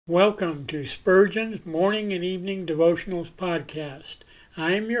Welcome to Spurgeon's Morning and Evening Devotionals Podcast.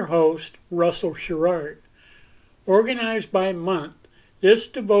 I am your host, Russell Sherrard. Organized by month, this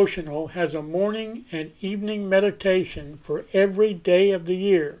devotional has a morning and evening meditation for every day of the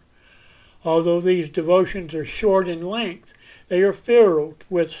year. Although these devotions are short in length, they are filled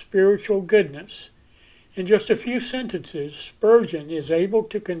with spiritual goodness. In just a few sentences, Spurgeon is able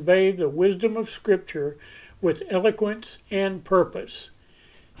to convey the wisdom of Scripture with eloquence and purpose.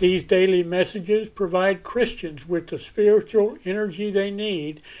 These daily messages provide Christians with the spiritual energy they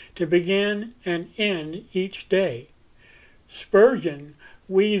need to begin and end each day. Spurgeon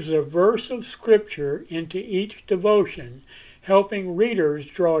weaves a verse of Scripture into each devotion, helping readers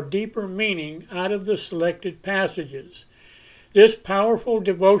draw deeper meaning out of the selected passages. This powerful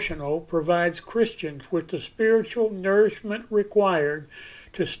devotional provides Christians with the spiritual nourishment required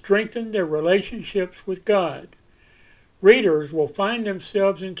to strengthen their relationships with God. Readers will find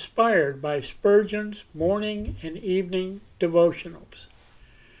themselves inspired by Spurgeon's morning and evening devotionals.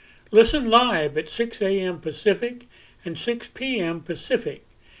 Listen live at 6 a.m. Pacific and 6 p.m. Pacific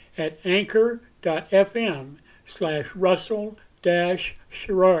at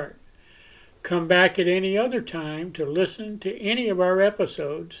anchor.fm/Russell-Sherrard. Come back at any other time to listen to any of our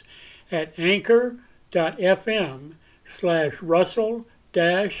episodes at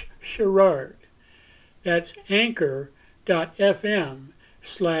anchor.fm/Russell-Sherrard. That's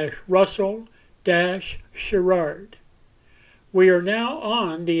anchor.fm/Russell-Sherrard. We are now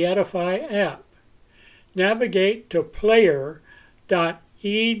on the Edify app. Navigate to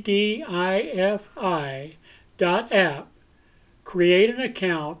player.edifi.app, create an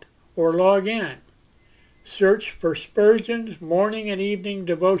account, or log in. Search for Spurgeon's Morning and Evening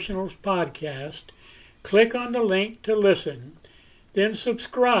Devotionals Podcast, click on the link to listen, then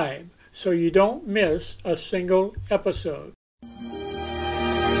subscribe so you don't miss a single episode.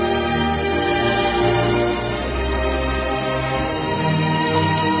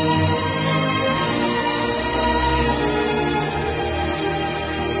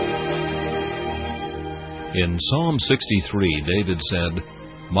 In Psalm 63, David said,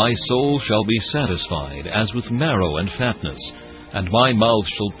 "My soul shall be satisfied as with marrow and fatness, and my mouth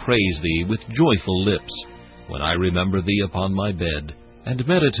shall praise thee with joyful lips, when I remember thee upon my bed, and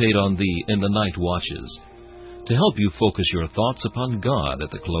meditate on thee in the night watches." To help you focus your thoughts upon God at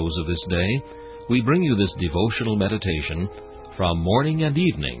the close of this day, we bring you this devotional meditation from Morning and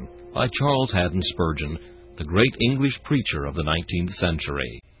Evening by Charles Haddon Spurgeon, the great English preacher of the 19th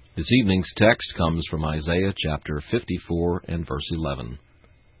century. This evening's text comes from Isaiah chapter 54 and verse 11.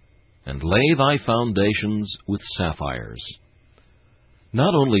 "And lay thy foundations with sapphires."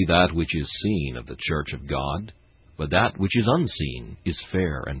 Not only that which is seen of the church of God, but that which is unseen is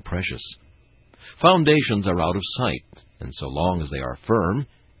fair and precious. Foundations are out of sight, and so long as they are firm,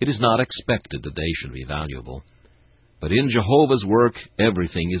 it is not expected that they should be valuable. But in Jehovah's work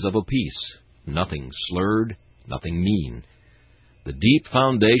everything is of a piece, nothing slurred, nothing mean. The deep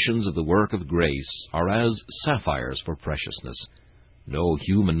foundations of the work of grace are as sapphires for preciousness. No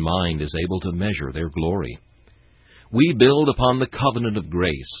human mind is able to measure their glory. We build upon the covenant of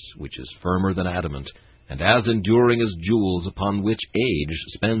grace, which is firmer than adamant, and as enduring as jewels upon which age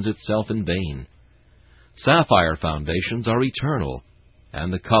spends itself in vain. Sapphire foundations are eternal,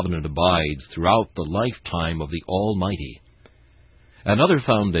 and the covenant abides throughout the lifetime of the Almighty. Another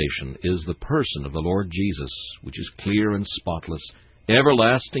foundation is the person of the Lord Jesus, which is clear and spotless,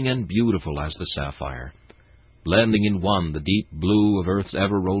 everlasting and beautiful as the sapphire, blending in one the deep blue of earth's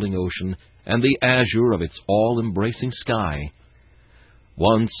ever-rolling ocean and the azure of its all-embracing sky.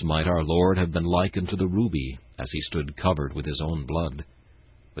 Once might our Lord have been likened to the ruby, as he stood covered with his own blood.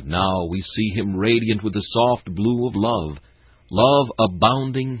 But now we see him radiant with the soft blue of love, love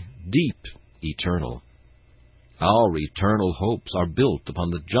abounding, deep, eternal. Our eternal hopes are built upon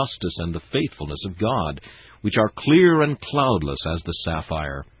the justice and the faithfulness of God, which are clear and cloudless as the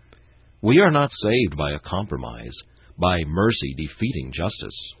sapphire. We are not saved by a compromise, by mercy defeating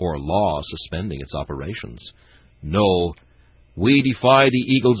justice, or law suspending its operations. No, we defy the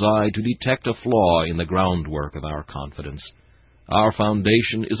eagle's eye to detect a flaw in the groundwork of our confidence. Our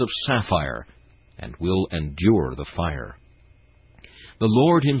foundation is of sapphire, and will endure the fire. The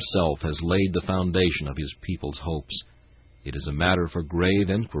Lord himself has laid the foundation of his people's hopes. It is a matter for grave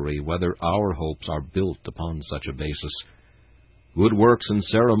inquiry whether our hopes are built upon such a basis. Good works and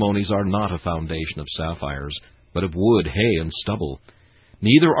ceremonies are not a foundation of sapphires, but of wood, hay, and stubble.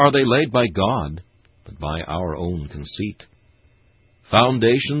 Neither are they laid by God, but by our own conceit.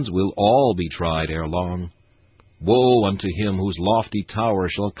 Foundations will all be tried ere long. Woe unto him whose lofty tower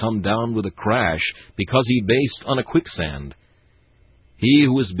shall come down with a crash, because he based on a quicksand. He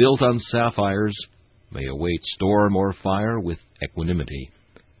who is built on sapphires may await storm or fire with equanimity,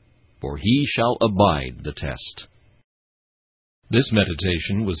 for he shall abide the test. This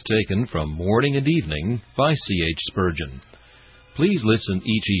meditation was taken from Morning and Evening by C.H. Spurgeon. Please listen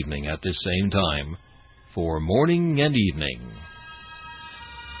each evening at this same time for Morning and Evening.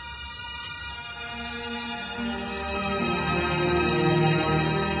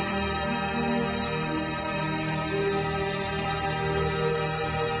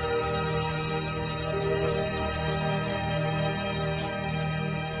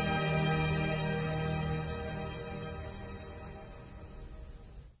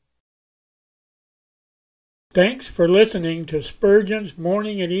 Thanks for listening to Spurgeon's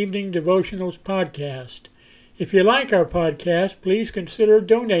Morning and Evening Devotionals podcast. If you like our podcast, please consider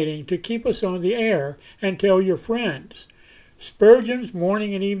donating to keep us on the air and tell your friends. Spurgeon's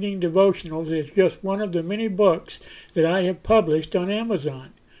Morning and Evening Devotionals is just one of the many books that I have published on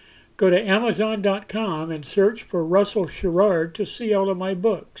Amazon. Go to Amazon.com and search for Russell Sherrard to see all of my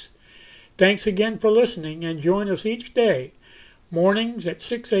books. Thanks again for listening, and join us each day, mornings at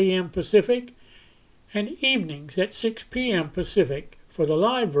 6 a.m. Pacific, and evenings at 6 p.m. Pacific for the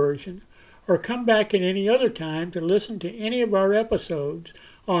live version, or come back at any other time to listen to any of our episodes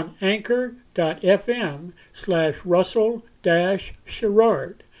on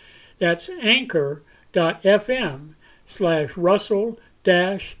anchor.fm/Russell-Sherrard. That's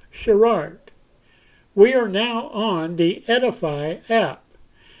anchor.fm/Russell-Sherrard. We are now on the Edify app.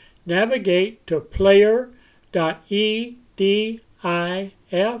 Navigate to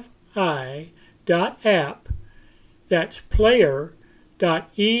player.edifi.app. That's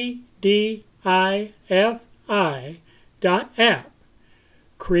player.edifi.app.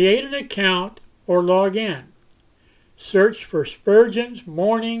 Create an account or log in. Search for Spurgeon's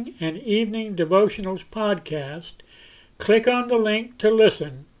Morning and Evening Devotionals podcast. Click on the link to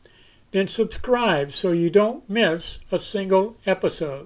listen, then subscribe so you don't miss a single episode.